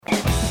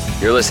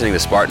You're listening to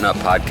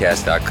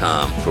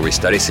SpartanUpPodcast.com, where we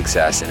study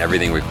success and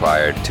everything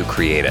required to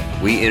create it.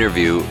 We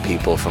interview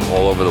people from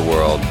all over the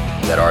world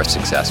that are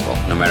successful,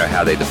 no matter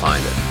how they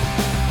defined it.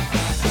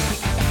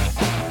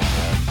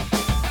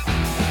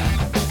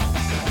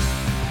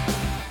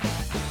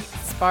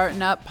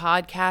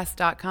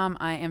 SpartanUpPodcast.com.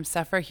 I am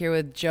Sephra here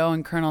with Joe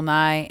and Colonel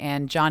Nye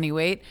and Johnny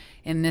Waite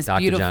in this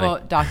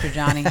Dr.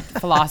 Johnny,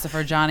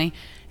 philosopher Johnny,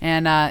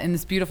 and in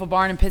this beautiful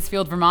barn in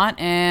Pittsfield, Vermont.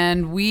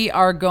 And we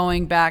are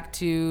going back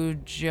to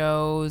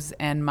Joe's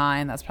and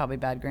mine. That's probably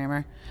bad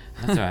grammar.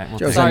 That's all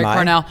right. Well, sorry,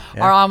 Cornell.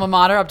 Yeah. Our alma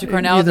mater, up to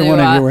Cornell. Either one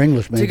of you were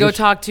English majors. To go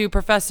talk to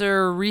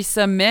Professor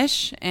Risa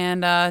Mish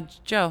and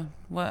Joe.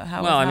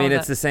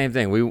 It's the same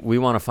thing. We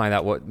want to find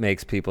out what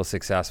makes people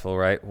successful,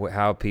 right?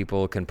 How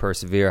people can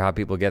persevere, how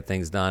people get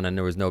things done, and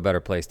there was no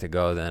better place to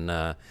go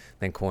than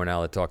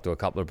Cornell to talk to a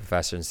couple of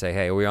professors and say,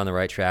 hey, are we on the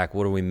right track?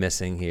 What are we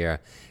missing here?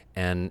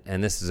 And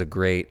this is a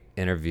great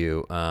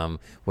interview.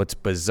 What's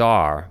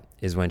bizarre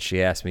is when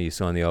she asked me, you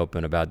saw in the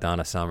open, about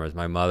Donna Summers.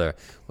 My mother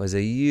was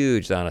a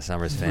huge Donna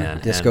Summers fan.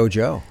 Disco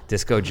Joe.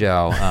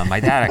 My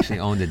dad actually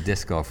owned a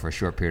disco for a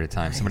short period of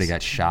time. Nice. Somebody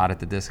got shot at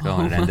the disco,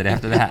 and it ended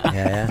after that.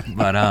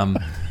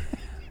 Yeah.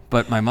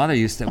 But my mother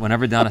used to,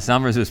 whenever Donna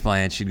Summers was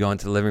playing, she'd go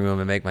into the living room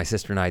and make my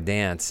sister and I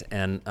dance.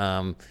 And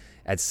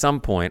at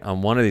some point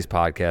on one of these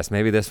podcasts,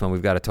 maybe this one,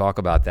 we've got to talk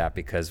about that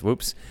because,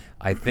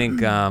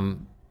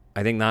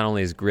 I think not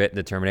only is grit,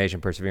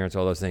 determination, perseverance,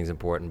 all those things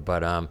important,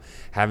 but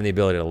having the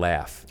ability to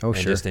laugh and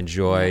just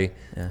enjoy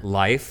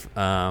life,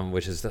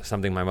 which is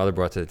something my mother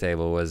brought to the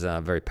table, was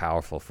very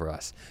powerful for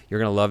us.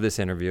 You're going to love this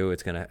interview.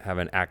 It's going to have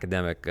an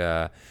academic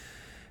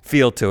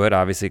feel to it,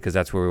 obviously, because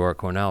that's where we were at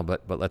Cornell,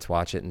 but let's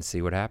watch it and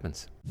see what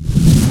happens.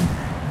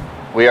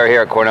 We are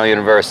here at Cornell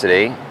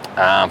University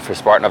for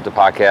Spartan Up the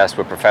Podcast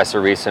with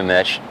Professor Risa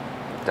Mish.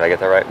 Did I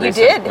get that right? You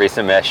did.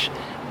 Risa Mish.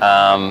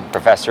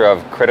 Professor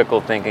of critical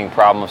thinking,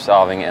 problem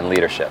solving, and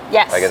leadership.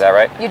 Yes. Did I get that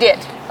right? You did.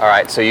 All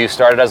right, so you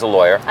started as a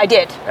lawyer. I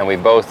did. And we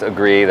both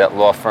agree that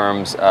law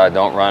firms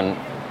don't run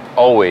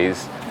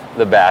always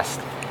the best.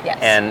 Yes.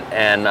 And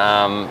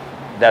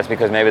that's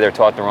because maybe they're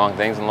taught the wrong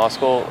things in law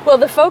school? Well,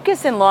 the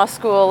focus in law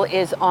school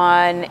is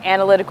on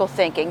analytical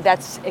thinking.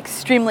 That's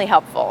extremely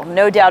helpful,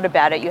 no doubt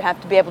about it. You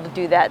have to be able to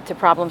do that to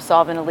problem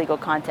solve in a legal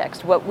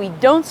context. What we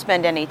don't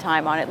spend any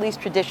time on, at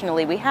least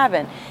traditionally we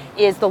haven't,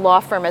 is the law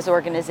firm as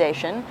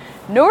organization,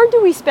 nor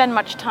do we spend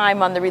much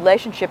time on the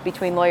relationship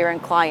between lawyer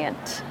and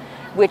client,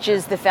 which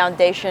is the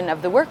foundation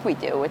of the work we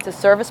do. It's a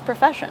service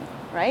profession,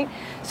 right?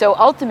 So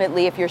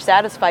ultimately, if you're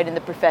satisfied in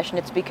the profession,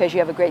 it's because you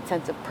have a great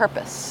sense of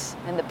purpose,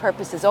 and the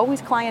purpose is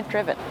always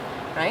client-driven,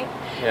 right?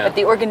 Yeah. But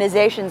the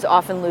organizations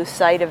often lose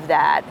sight of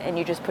that, and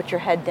you just put your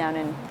head down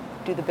and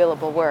do the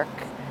billable work.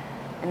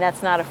 And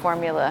that's not a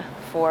formula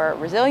for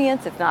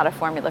resilience, it's not a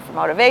formula for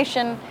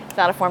motivation, it's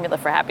not a formula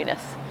for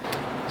happiness.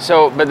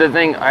 So, but the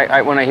thing,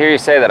 when I hear you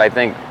say that, I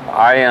think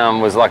I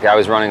was lucky. I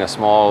was running a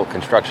small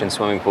construction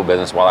swimming pool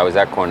business while I was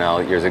at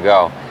Cornell years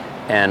ago,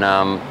 and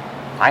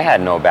I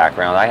had no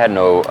background. I had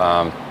no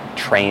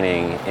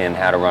training in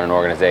how to run an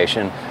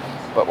organization.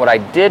 But what I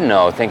did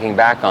know, thinking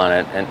back on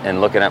it and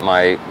looking at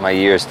my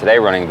years today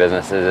running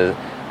businesses, is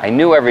I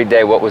knew every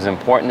day what was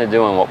important to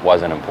do and what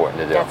wasn't important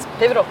to do. That's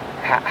pivotal.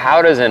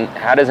 How does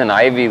an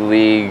Ivy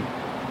League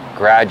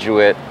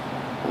graduate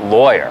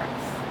lawyer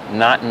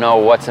not know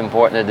what's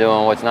important to do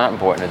and what's not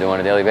important to do on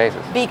a daily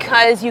basis?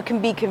 Because you can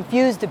be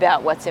confused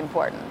about what's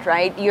important,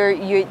 right?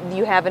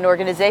 You have an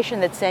organization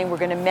that's saying we're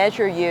going to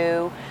measure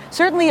you,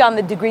 certainly on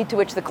the degree to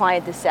which the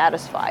client is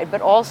satisfied,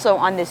 but also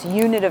on this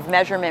unit of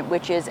measurement,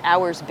 which is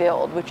hours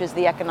billed, which is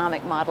the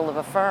economic model of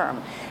a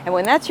firm. And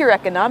when that's your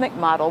economic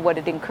model, what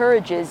it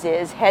encourages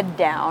is head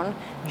down,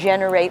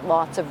 generate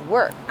lots of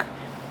work.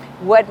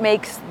 What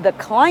makes the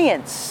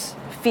clients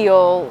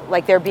feel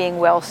like they're being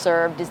well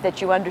served is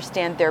that you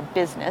understand their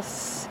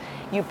business.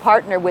 You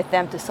partner with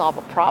them to solve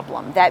a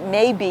problem. That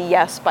may be,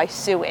 yes, by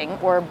suing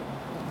or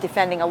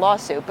defending a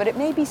lawsuit, but it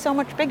may be so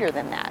much bigger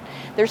than that.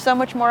 There's so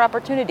much more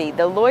opportunity.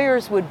 The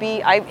lawyers would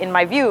be, in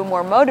my view,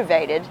 more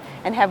motivated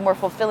and have more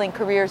fulfilling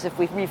careers if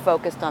we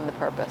refocused on the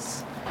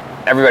purpose.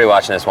 Everybody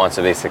watching this wants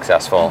to be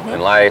successful in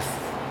life,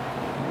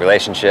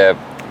 relationship,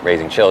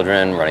 raising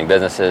children, running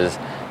businesses,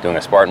 doing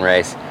a Spartan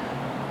race.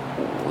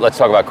 Let's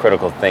talk about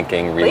critical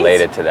thinking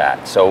related to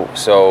that.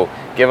 So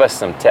give us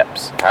some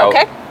tips.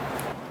 Okay.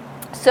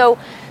 So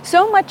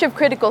much of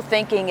critical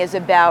thinking is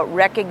about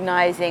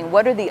recognizing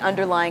what are the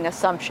underlying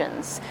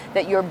assumptions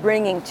that you're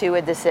bringing to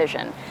a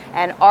decision,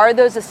 and are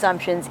those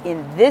assumptions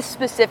in this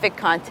specific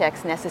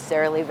context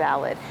necessarily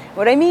valid?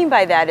 What I mean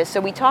by that is,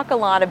 so we talk a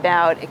lot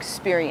about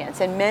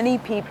experience, and many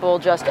people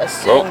just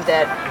assume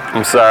that...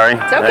 I'm sorry.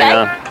 It's okay. Hang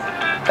on.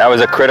 That was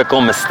a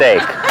critical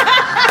mistake.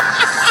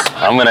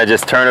 I'm going to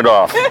just turn it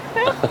off.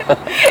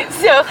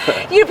 So,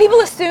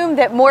 people assume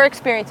that more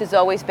experience is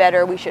always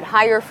better. We should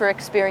hire for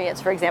experience,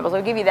 for example. So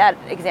I'll give you that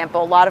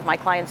example. A lot of my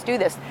clients do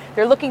this.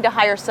 They're looking to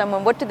hire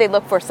someone. What do they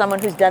look for? Someone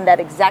who's done that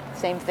exact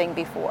same thing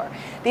before.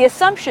 The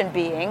assumption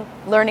being,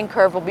 learning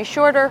curve will be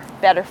shorter,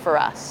 better for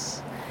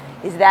us.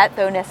 Is that,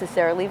 though,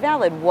 necessarily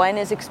valid? When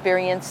is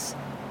experience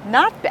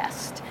not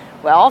best?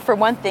 Well, for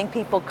one thing,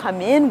 people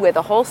come in with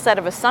a whole set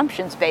of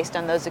assumptions based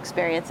on those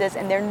experiences,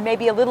 and they're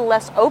maybe a little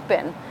less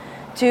open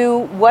to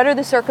what are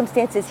the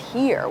circumstances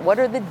here? What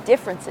are the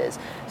differences?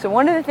 So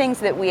one of the things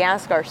that we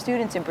ask our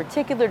students in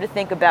particular to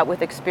think about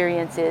with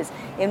experience is,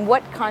 in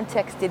what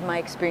context did my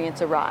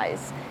experience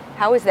arise?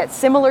 How is that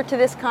similar to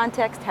this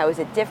context? How is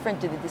it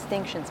different? Do the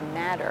distinctions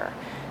matter?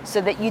 So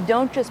that you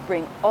don't just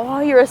bring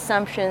all your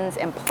assumptions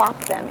and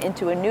plop them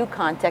into a new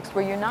context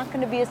where you're not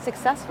going to be as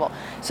successful.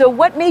 So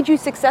what made you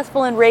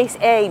successful in race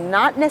A?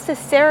 Not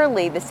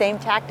necessarily the same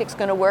tactics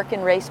going to work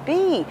in race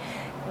B.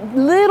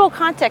 Little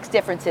context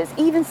differences,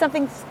 even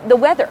something, the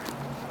weather,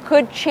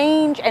 could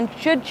change and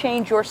should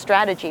change your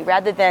strategy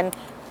rather than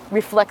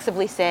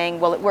reflexively saying,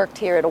 well, it worked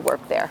here, it'll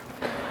work there.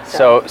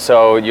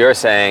 So you're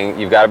saying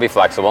you've got to be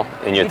flexible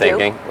in your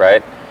thinking,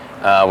 right?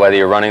 Whether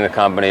you're running the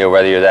company or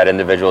whether you're that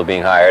individual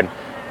being hired,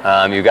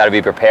 you've got to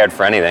be prepared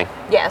for anything.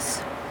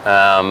 Yes.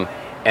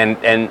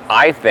 And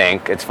I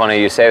think it's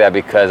funny you say that,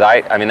 because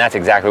I mean that's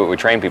exactly what we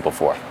train people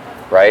for,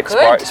 right?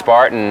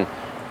 Spartan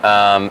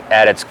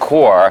at its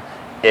core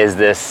is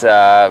this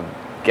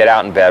get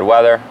out in bad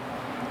weather,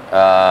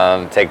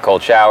 take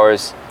cold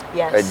showers,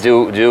 yes.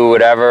 do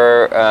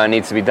whatever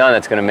needs to be done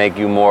that's going to make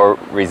you more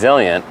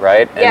resilient,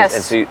 right? Yes.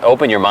 And so you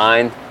open your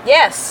mind.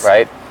 Yes.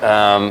 Right?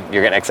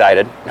 You're getting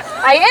excited.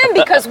 I am,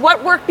 because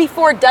what worked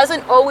before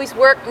doesn't always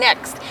work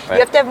next. Right. You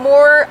have to have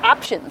more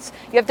options.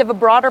 You have to have a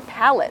broader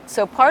palette.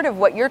 So part of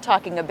what you're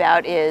talking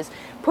about is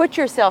put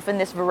yourself in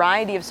this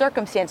variety of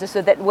circumstances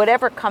so that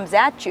whatever comes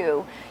at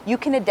you, you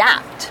can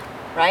adapt.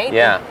 Right?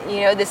 Yeah.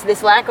 And,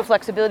 this lack of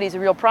flexibility is a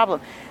real problem.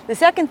 The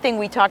second thing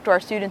we talk to our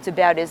students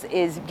about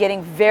is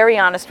getting very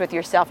honest with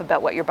yourself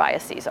about what your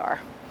biases are.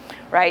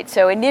 Right?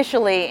 So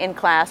initially in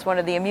class, one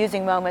of the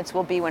amusing moments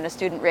will be when a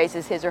student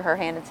raises his or her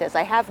hand and says,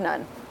 I have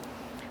none.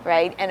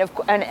 Right?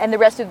 And the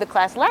rest of the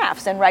class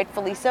laughs, and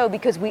rightfully so,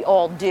 because we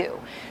all do.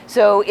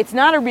 So it's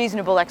not a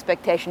reasonable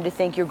expectation to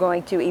think you're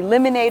going to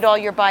eliminate all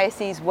your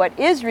biases. What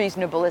is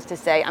reasonable is to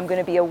say, I'm going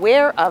to be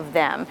aware of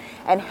them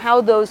and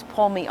how those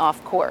pull me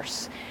off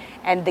course.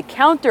 And the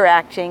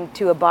counteracting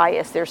to a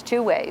bias, there's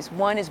two ways.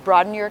 One is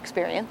broaden your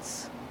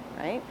experience,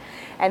 right?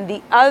 And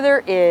the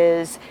other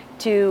is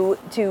to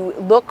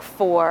look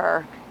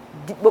for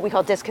what we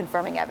call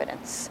disconfirming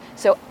evidence.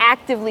 So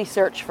actively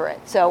search for it.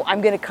 So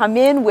I'm going to come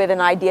in with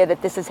an idea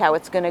that this is how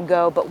it's going to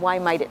go, but why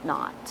might it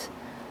not,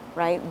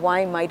 right?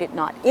 Why might it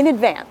not? In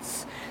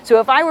advance. So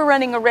if I were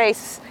running a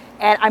race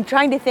and I'm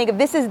trying to think of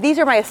these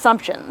are my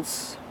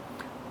assumptions.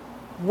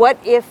 What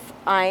if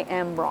I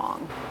am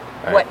wrong?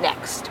 Right. What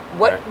next?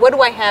 What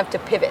do I have to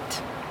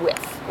pivot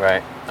with?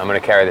 Right. I'm going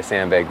to carry the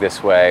sandbag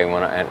this way,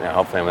 and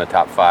hopefully I'm in the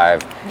top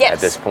 5 yes. at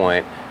this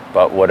point.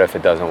 But what if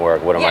it doesn't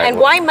work?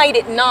 Why might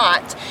it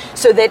not?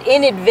 So that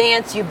in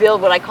advance you build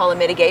what I call a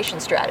mitigation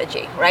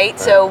strategy, right?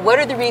 So what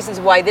are the reasons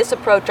why this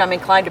approach I'm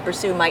inclined to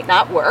pursue might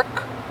not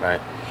work? Right.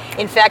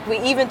 In fact, we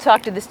even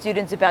talk to the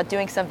students about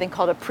doing something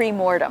called a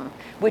pre-mortem,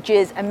 which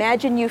is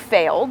imagine you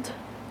failed.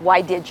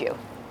 Why did you?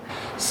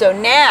 So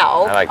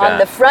now, on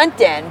the front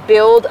end,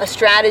 build a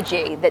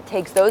strategy that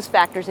takes those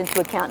factors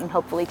into account and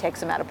hopefully takes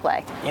them out of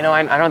play.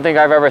 I don't think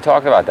I've ever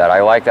talked about that.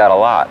 I like that a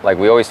lot. Like,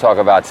 we always talk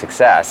about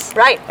success.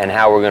 Right. And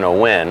how we're going to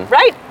win.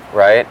 Right.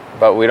 Right?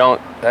 But we don't,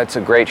 that's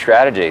a great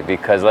strategy,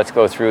 because let's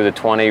go through the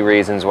 20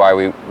 reasons why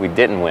we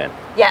didn't win.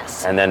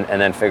 Yes. And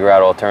then figure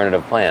out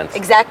alternative plans.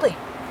 Exactly.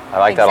 I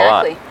like that a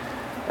lot.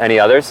 Any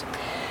others?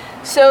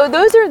 So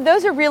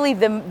those are really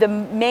the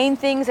main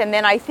things, and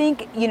then I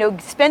think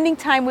spending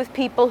time with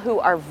people who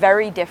are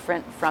very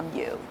different from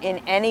you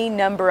in any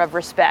number of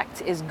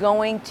respects is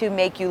going to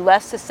make you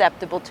less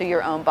susceptible to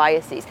your own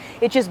biases.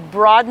 It just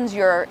broadens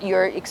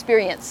your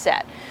experience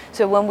set.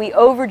 So when we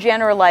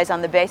overgeneralize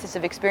on the basis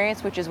of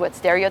experience, which is what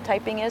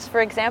stereotyping is, for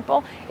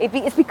example,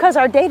 it's because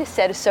our data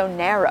set is so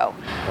narrow.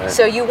 Right.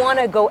 So you want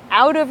to go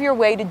out of your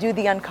way to do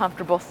the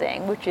uncomfortable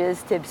thing, which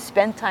is to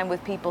spend time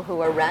with people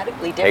who are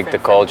radically different. Take the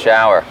cold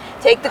shower.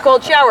 Take the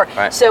cold shower.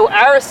 Right. So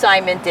our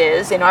assignment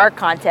is, in our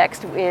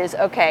context, is,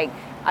 okay,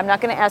 I'm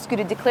not going to ask you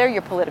to declare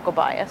your political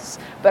bias,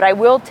 but I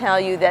will tell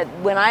you that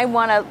when I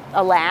want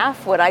a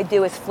laugh, what I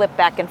do is flip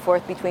back and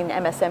forth between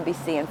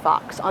MSNBC and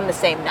Fox on the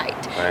same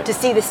night to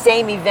see the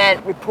same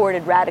event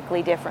reported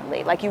radically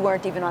differently, like you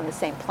weren't even on the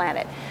same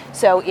planet.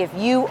 So if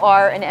you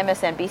are an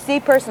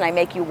MSNBC person, I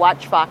make you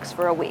watch Fox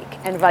for a week,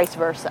 and vice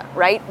versa,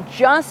 right?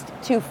 Just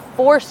to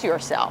force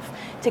yourself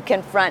to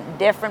confront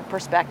different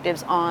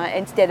perspectives on,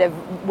 instead of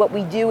what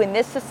we do in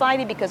this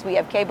society, because we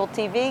have cable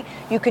TV,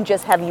 you can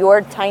just have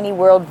your tiny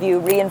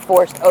worldview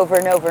reinforced over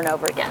and over and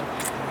over again.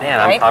 Man,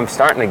 right? I'm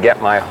starting to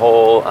get my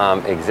whole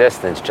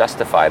existence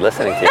justified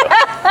listening to you.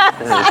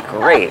 This is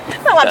great.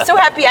 Oh, I'm so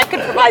happy I could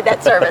provide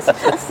that service.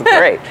 This is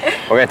great.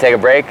 We're going to take a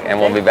break, and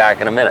we'll be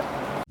back in a minute.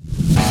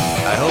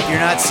 I hope you're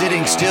not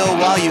sitting still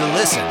while you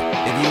listen.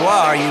 If you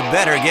are, you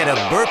better get a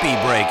burpee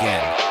break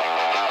in.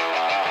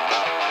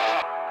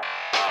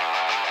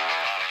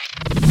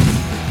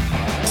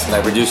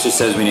 My producer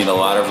says we need a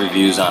lot of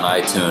reviews on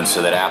iTunes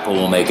so that Apple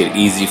will make it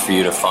easy for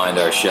you to find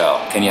our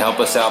show. Can you help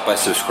us out by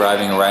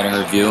subscribing and writing a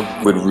review?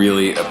 We'd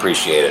really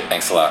appreciate it.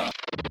 Thanks a lot.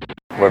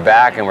 We're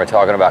back and we're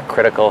talking about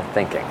critical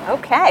thinking.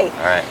 Okay.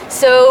 All right.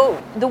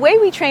 So the way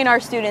we train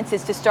our students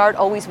is to start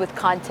always with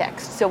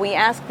context. So we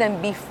ask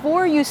them,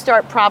 before you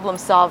start problem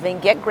solving,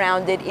 get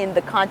grounded in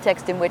the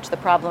context in which the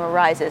problem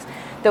arises.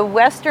 The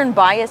Western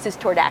bias is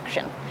toward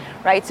action,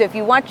 right? So if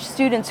you watch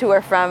students who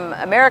are from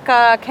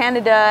America,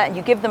 Canada, and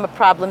you give them a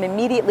problem,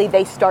 immediately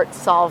they start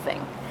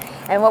solving.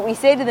 And what we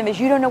say to them is,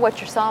 you don't know what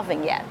you're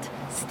solving yet.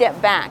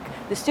 Step back.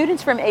 The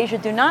students from Asia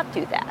do not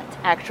do that,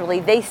 actually.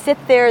 They sit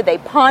there, they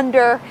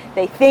ponder,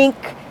 they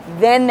think,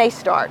 then they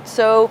start.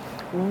 So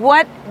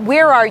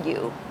where are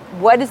you?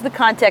 What is the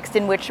context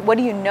in which, what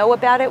do you know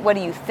about it? What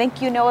do you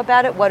think you know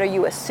about it? What are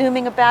you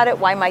assuming about it?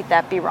 Why might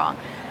that be wrong?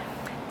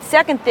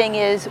 Second thing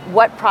is,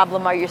 what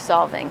problem are you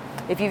solving?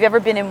 If you've ever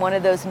been in one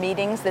of those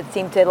meetings that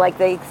seem to, like,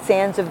 the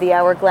sands of the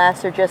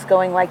hourglass are just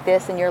going like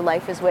this and your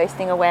life is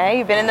wasting away.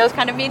 You've been in those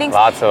kind of meetings?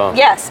 Lots of them.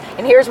 Yes,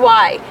 and here's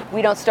why.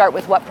 We don't start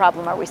with what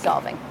problem are we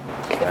solving.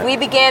 If we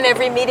began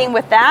every meeting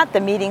with that,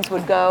 the meetings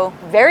would go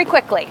very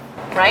quickly,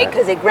 right?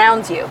 Because it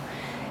grounds you.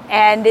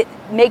 And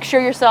make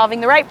sure you're solving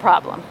the right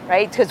problem,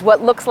 right? Because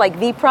what looks like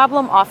the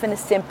problem often is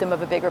a symptom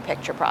of a bigger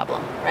picture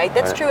problem, right?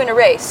 That's true in a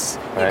race.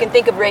 You can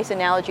think of race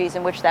analogies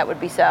in which that would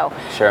be so.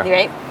 Sure.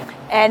 Right?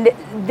 And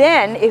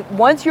then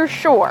once you're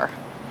sure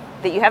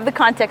that you have the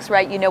context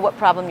right, you know what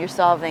problem you're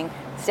solving,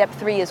 step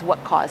 3 is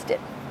what caused it.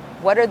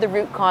 What are the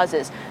root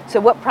causes? So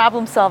what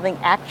problem solving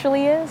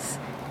actually is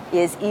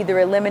either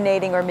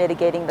eliminating or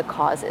mitigating the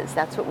causes.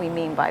 That's what we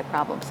mean by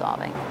problem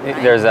solving. Right?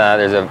 There's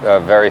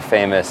a very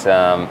famous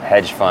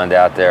hedge fund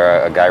out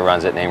there. A guy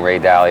runs it named Ray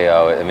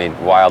Dalio. I mean,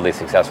 wildly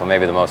successful,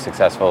 maybe the most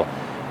successful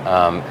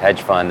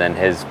hedge fund. And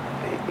his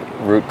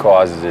root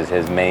causes is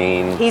his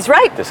main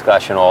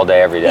discussion all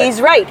day, every day.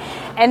 He's right.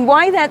 And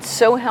why that's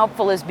so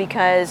helpful is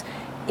because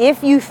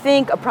if you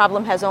think a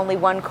problem has only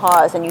one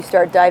cause and you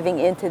start diving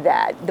into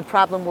that, the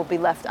problem will be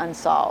left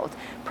unsolved.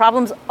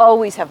 Problems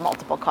always have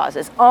multiple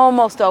causes,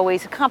 almost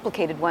always.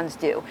 Complicated ones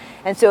do.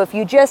 And so if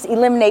you just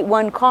eliminate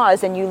one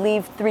cause and you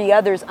leave 3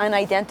 others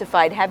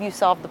unidentified, have you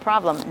solved the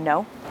problem?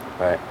 No.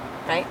 Right.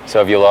 Right?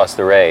 So if you lost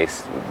the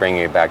race,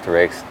 bringing it back to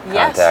race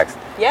context,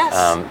 yes.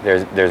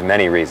 There's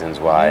many reasons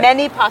why.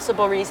 Many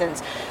possible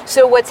reasons.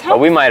 So what's helpful?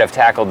 But we might have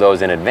tackled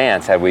those in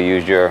advance had we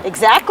used your...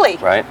 Exactly.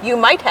 Right? You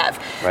might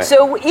have. Right.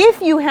 So if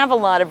you have a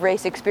lot of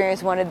race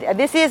experience,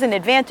 this is an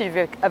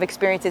advantage of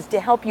experiences to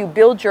help you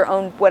build your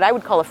own, what I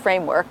would call a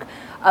framework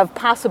of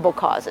possible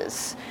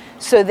causes,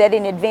 so that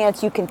in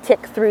advance you can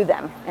tick through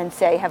them and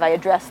say, have I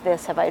addressed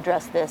this? Have I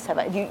addressed this?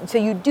 So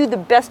you do the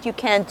best you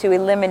can to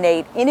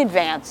eliminate in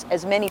advance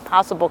as many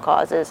possible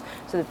causes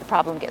so that the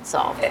problem gets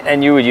solved.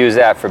 And you would use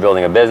that for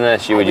building a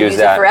business? You would use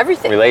that for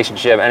everything.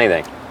 Relationship,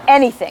 anything?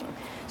 Anything.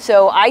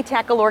 So I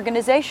tackle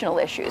organizational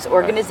issues.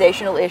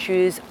 Organizational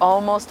issues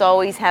almost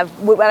always have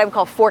what I would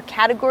call 4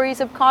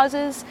 categories of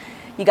causes.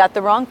 You got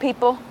the wrong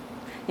people,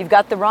 you've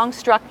got the wrong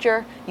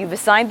structure, you've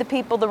assigned the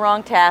people the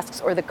wrong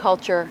tasks, or the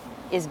culture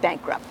is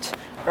bankrupt,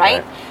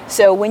 right?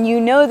 So when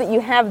you know that you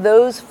have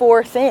those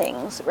 4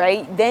 things,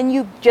 right, then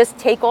you just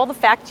take all the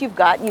facts you've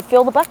got and you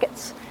fill the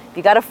buckets. If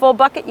you got a full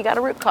bucket, you got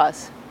a root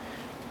cause.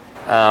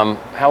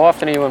 How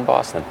often are you in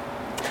Boston?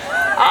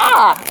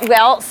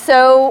 Well,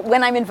 so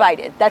when I'm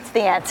invited, that's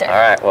the answer. All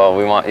right, well,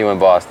 we want you in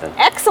Boston.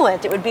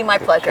 Excellent, it would be my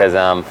pleasure.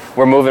 Because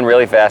we're moving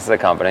really fast as a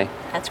company.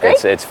 That's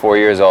great. It's 4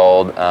 years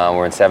old,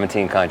 we're in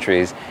 17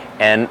 countries,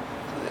 and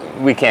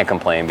we can't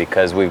complain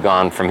because we've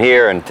gone from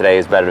here and today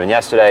is better than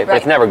yesterday, but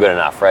it's never good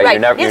enough, right?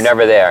 You're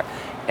never there.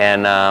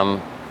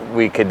 And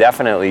we could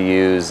definitely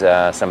use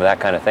some of that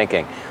kind of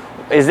thinking.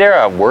 Is there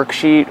a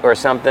worksheet or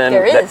something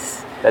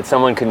that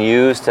someone can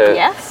use to...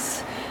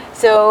 Yes.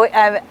 So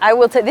I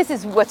will tell, this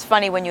is what's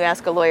funny when you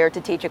ask a lawyer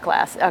to teach a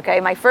class. Okay,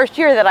 my first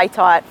year that I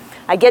taught,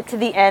 I get to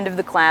the end of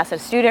the class, a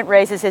student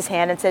raises his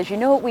hand and says, you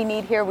know what we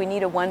need here? We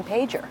need a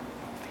 1-pager.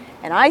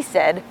 And I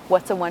said,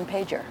 what's a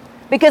 1-pager?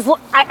 Because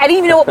I didn't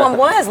even know what one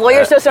was.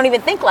 Lawyers just don't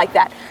even think like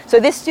that. So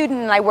this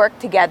student and I work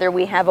together.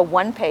 We have a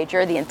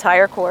 1-pager, the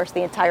entire course,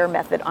 the entire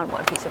method on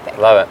 1 piece of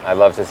paper. Love it. I'd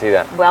love to see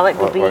that. Well, it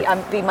would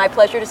be my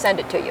pleasure to send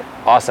it to you.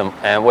 Awesome.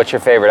 And what's your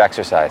favorite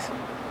exercise?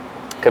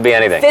 Could be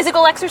anything.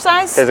 Physical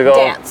exercise? Physical?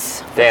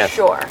 Dance.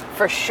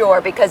 For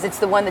sure, because it's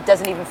the one that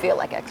doesn't even feel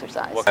like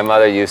exercise. My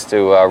mother used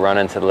to run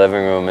into the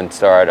living room and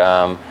start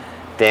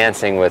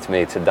dancing with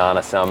me to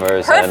Donna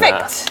Summers.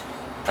 Perfect.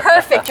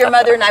 Perfect. Your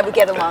mother and I would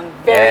get along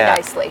very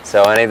nicely.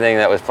 So anything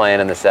that was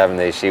playing in the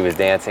 70s, she was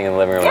dancing in the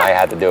living room and I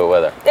had to do it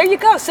with her. There you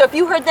go. So if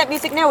you heard that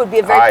music now, it would be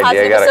a very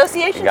positive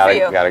association for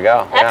you. Gotta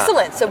go.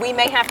 Excellent. So we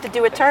may have to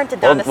do a turn to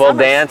Donna Summers. We'll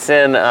dance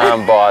in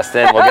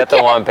Boston. We'll get the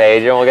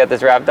 1-pager and we'll get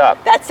this wrapped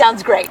up. That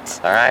sounds great.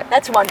 All right.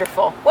 That's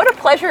wonderful. What a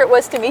pleasure it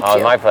was to meet you.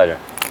 Oh, my pleasure.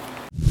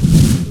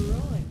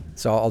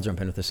 So I'll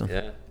jump in with this one. Yeah.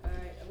 All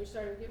right. Are we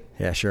starting with you?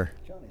 Yeah, sure.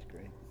 Johnny's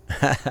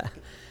great.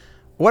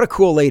 What a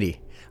cool lady.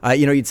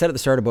 You'd said at the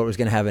start about it was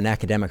going to have an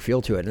academic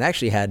feel to it, and it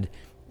actually had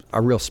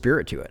a real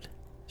spirit to it.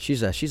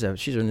 She's an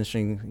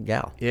interesting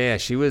gal. Yeah,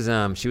 she was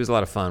a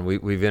lot of fun.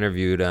 We've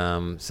interviewed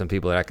some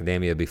people at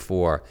Academia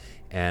before,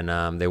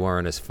 and they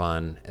weren't as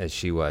fun as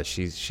she was.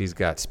 She's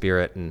got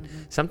spirit, and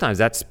sometimes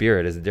that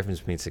spirit is the difference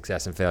between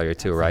success and failure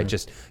too, right?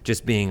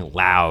 Just being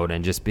loud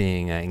and just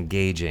being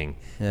engaging,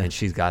 and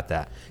she's got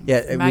that.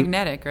 Yeah,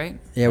 magnetic, right?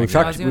 Yeah, we've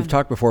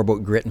talked before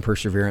about grit and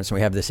perseverance, and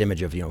we have this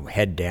image of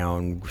head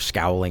down,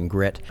 scowling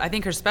grit. I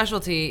think her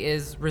specialty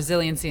is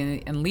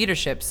resiliency and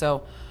leadership.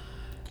 So,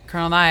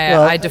 Colonel Nye,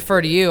 I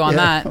defer to you on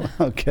that.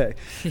 Okay.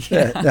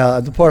 Now,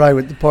 the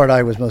part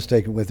I was most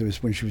taken with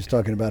was when she was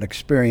talking about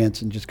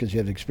experience, and just because you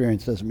have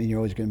experience doesn't mean you're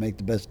always going to make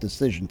the best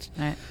decisions.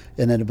 Right.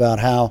 And then about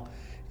how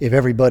if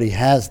everybody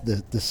has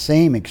the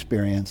same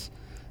experience,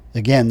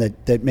 again,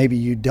 that maybe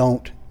you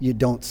don't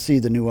see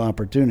the new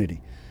opportunity,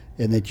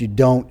 and that you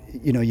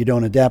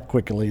don't adapt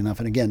quickly enough.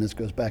 And again, this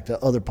goes back to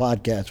other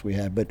podcasts we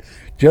had, but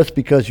just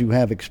because you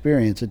have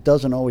experience, it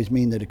doesn't always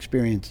mean that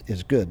experience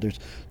is good. There's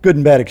good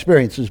and bad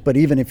experiences, but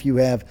even if you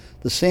have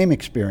the same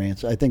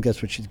experience, I think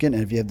that's what she's getting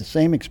at. If you have the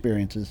same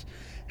experiences,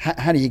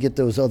 how do you get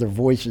those other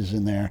voices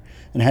in there,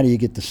 and how do you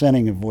get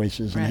dissenting of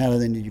voices, and how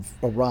then you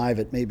arrive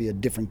at maybe a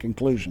different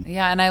conclusion?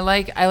 Yeah, and I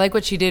like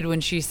what she did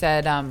when she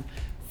said,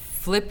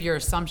 flip your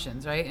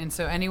assumptions, right? And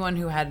so anyone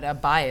who had a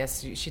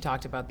bias, she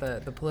talked about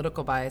the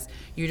political bias,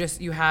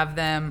 you have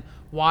them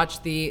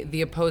watch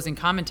the opposing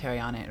commentary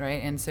on it,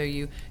 right? And so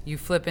you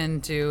flip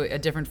into a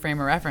different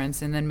frame of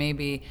reference, and then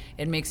maybe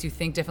it makes you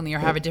think differently or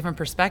have a different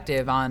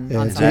perspective on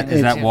something.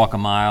 Is that walk a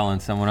mile in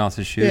someone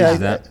else's shoes?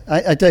 Yeah,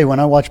 I tell you, when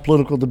I watch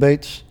political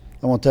debates,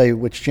 I won't tell you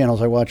which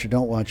channels I watch or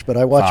don't watch, but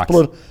I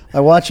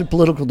watch a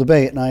political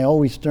debate, and I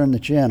always turn the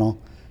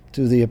channel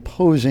to the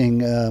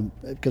opposing,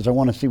 because I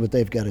want to see what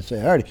they've got to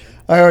say.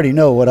 I already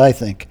know what I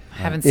think. I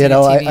haven't seen TV in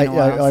a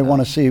while. I want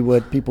to see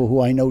what people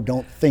who I know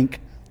don't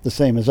think the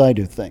same as I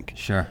do think.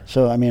 Sure.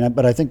 So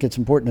but I think it's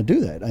important to do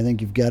that. I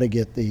think you've got to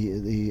get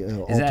the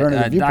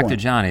alternative viewpoint. Dr.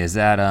 Johnny, is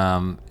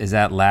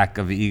that lack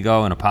of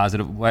ego in a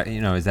positive way?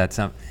 Is that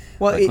some?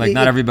 Well,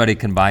 not everybody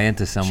can buy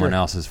into someone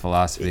else's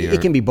philosophy.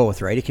 It can be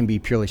both, right? It can be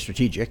purely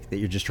strategic, that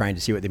you're just trying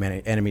to see what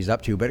the enemy's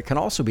up to, but it can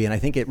also be, and I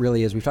think it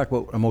really is, we've talked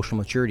about emotional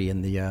maturity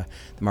in the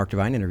Mark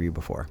Devine interview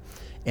before,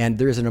 and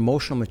there is an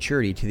emotional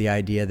maturity to the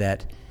idea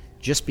that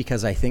just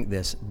because I think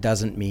this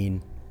doesn't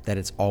mean that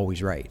it's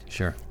always right.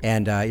 Sure.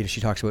 And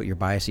she talks about your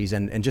biases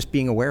and just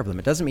being aware of them.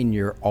 It doesn't mean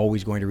you're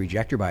always going to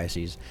reject your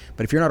biases,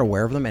 but if you're not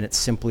aware of them and it's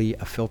simply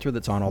a filter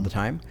that's on all the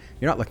time,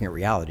 you're not looking at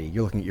reality.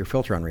 You're looking at your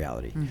filter on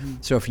reality. Mm-hmm.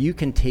 So if you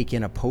can take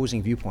in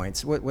opposing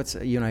viewpoints, what's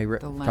you and I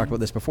talked about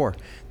this before,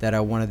 that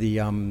one of the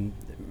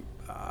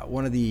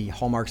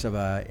hallmarks of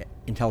an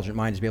intelligent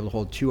mind is to be able to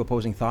hold two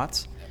opposing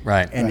thoughts.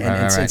 Right.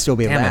 And still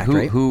be able to act,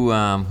 right?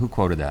 Who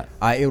quoted that?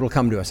 It'll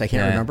come to us. I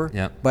can't remember.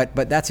 Yeah.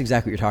 But that's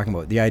exactly what you're talking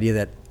about. The idea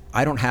that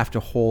I don't have to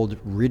hold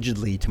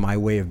rigidly to my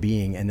way of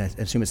being and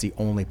assume it's the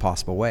only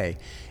possible way.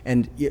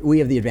 And we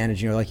have the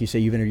advantage, like you say,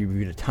 you've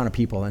interviewed a ton of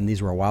people, and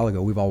these were a while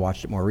ago. We've all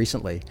watched it more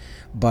recently.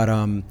 But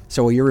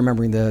so you're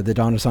remembering the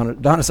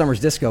Donna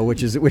Summer's disco,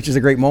 which is a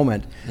great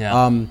moment.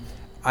 Yeah.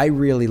 I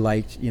really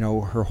liked,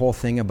 her whole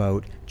thing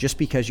about just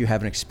because you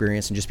have an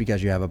experience and just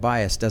because you have a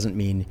bias doesn't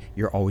mean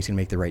you're always going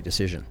to make the right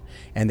decision,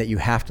 and that you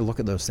have to look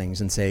at those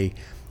things and say,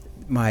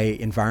 my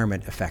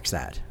environment affects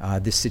that.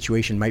 This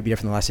situation might be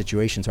different than the last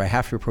situation, so I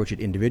have to approach it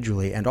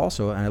individually. And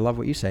also, and I love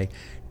what you say,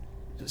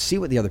 see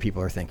what the other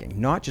people are thinking.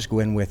 Not just go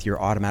in with your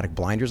automatic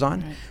blinders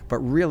on, right, but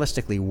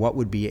realistically, what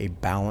would be a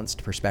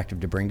balanced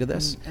perspective to bring to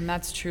this? And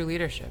that's true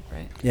leadership,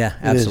 right? Yeah,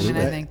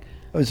 absolutely. I think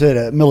I was at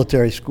a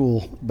military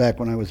school back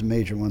when I was a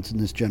major once, and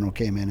this general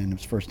came in, and it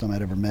was the first time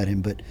I'd ever met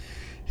him. But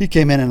he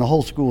came in, and the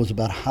whole school was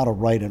about how to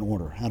write an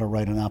order, how to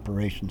write an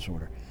operations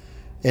order.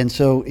 And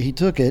so he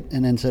took it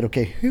and then said,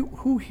 okay,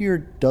 who here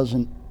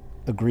doesn't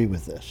agree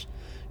with this?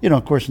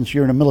 Of course, since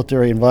you're in a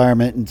military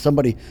environment and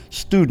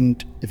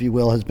student, if you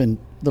will, has been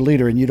the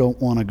leader, and you don't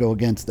want to go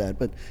against that.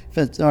 But if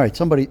it's, all right,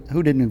 somebody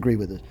who didn't agree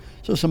with this.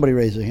 So somebody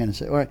raised their hand and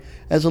said, all right,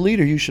 as a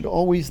leader, you should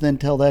always then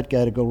tell that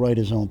guy to go write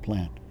his own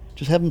plan.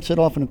 Just have him sit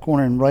off in a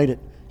corner and write it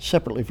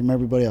separately from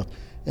everybody else.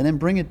 And then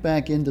bring it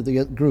back into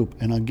the group.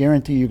 And I'll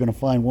guarantee you're going to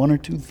find one or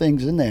two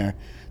things in there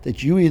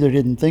that you either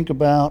didn't think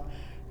about,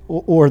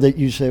 or that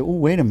you say, oh,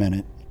 wait a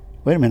minute,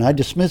 I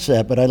dismiss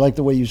that, but I like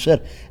the way you said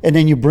it. And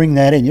then you bring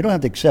that in. You don't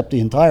have to accept the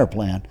entire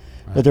plan,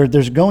 right, but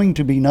there's going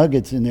to be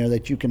nuggets in there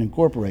that you can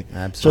incorporate.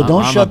 Absolutely. So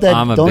don't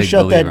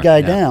shut that guy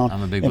down.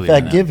 I'm a big in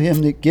fact, give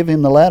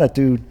him the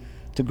latitude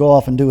to go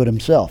off and do it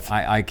himself.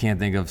 I can't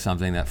think of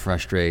something that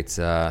frustrates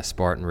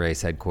Spartan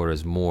Race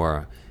headquarters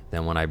more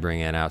than when I bring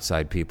in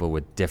outside people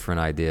with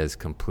different ideas,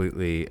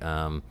 completely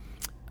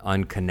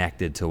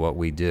unconnected to what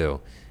we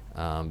do.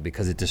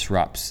 Because it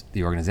disrupts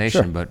the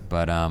organization, sure,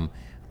 but I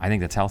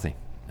think that's healthy.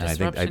 And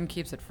disruption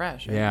keeps it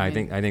fresh. Right? Yeah, I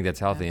think that's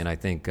healthy, and I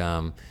think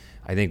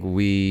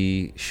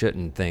we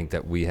shouldn't think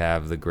that we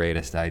have the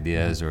greatest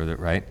ideas or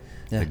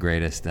the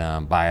greatest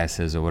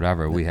biases or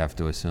whatever. We have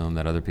to assume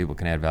that other people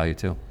can add value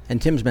too. And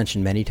Tim's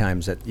mentioned many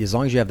times that as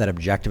long as you have that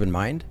objective in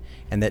mind,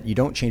 and that you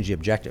don't change the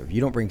objective,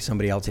 you don't bring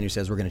somebody else in who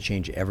says we're going to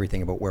change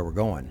everything about where we're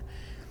going.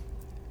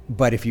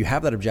 But if you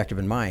have that objective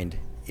in mind,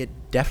 it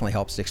definitely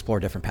helps to explore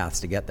different paths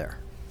to get there.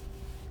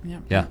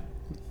 Yeah.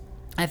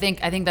 I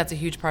think that's a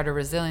huge part of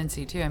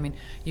resiliency too. I mean,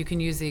 you can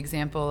use the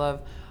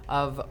example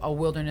of a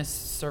wilderness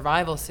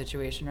survival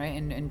situation, right?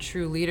 And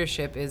true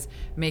leadership is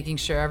making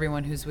sure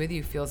everyone who's with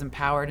you feels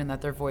empowered and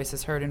that their voice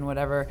is heard in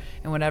whatever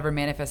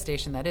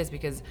manifestation that is,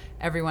 because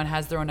everyone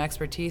has their own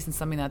expertise and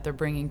something that they're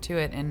bringing to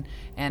it.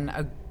 And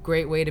a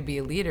great way to be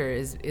a leader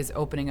is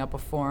opening up a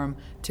forum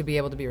to be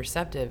able to be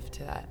receptive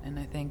to that. And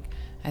I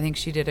think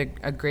she did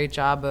a great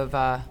job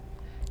of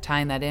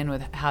tying that in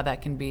with how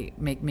that can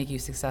make you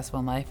successful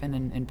in life and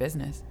in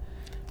business.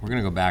 We're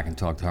going to go back and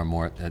talk to her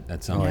more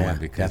at some point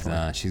because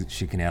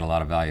she can add a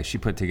lot of value. She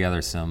put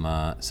together some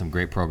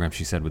great programs,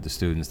 she said, with the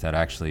students that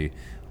actually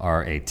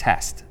are a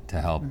test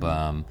to help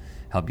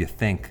help you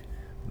think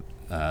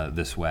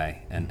this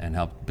way and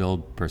help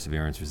build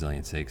perseverance,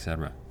 resiliency,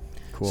 etc.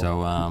 Cool.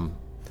 So what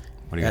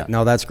do you got?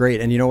 No, that's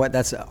great. And you know what?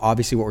 That's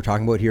obviously what we're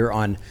talking about here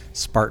on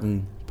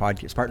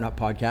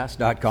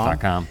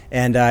SpartanUpPodcast.com.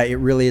 And it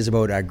really is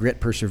about grit,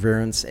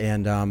 perseverance,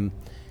 and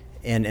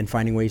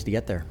finding ways to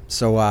get there.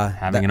 So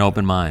having an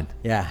open mind.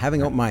 Yeah,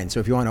 having an open mind.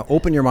 So if you want to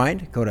open your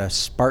mind, go to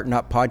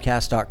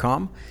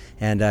SpartanUpPodcast.com,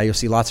 and you'll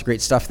see lots of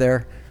great stuff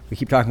there. We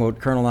keep talking about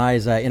Colonel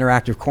Nye's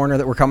interactive corner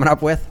that we're coming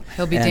up with.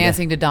 He'll be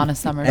dancing to Donna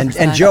Summers.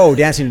 And Joe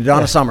dancing to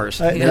Donna Summers.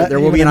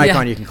 There will be an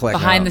icon you can click.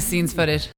 Behind the scenes footage.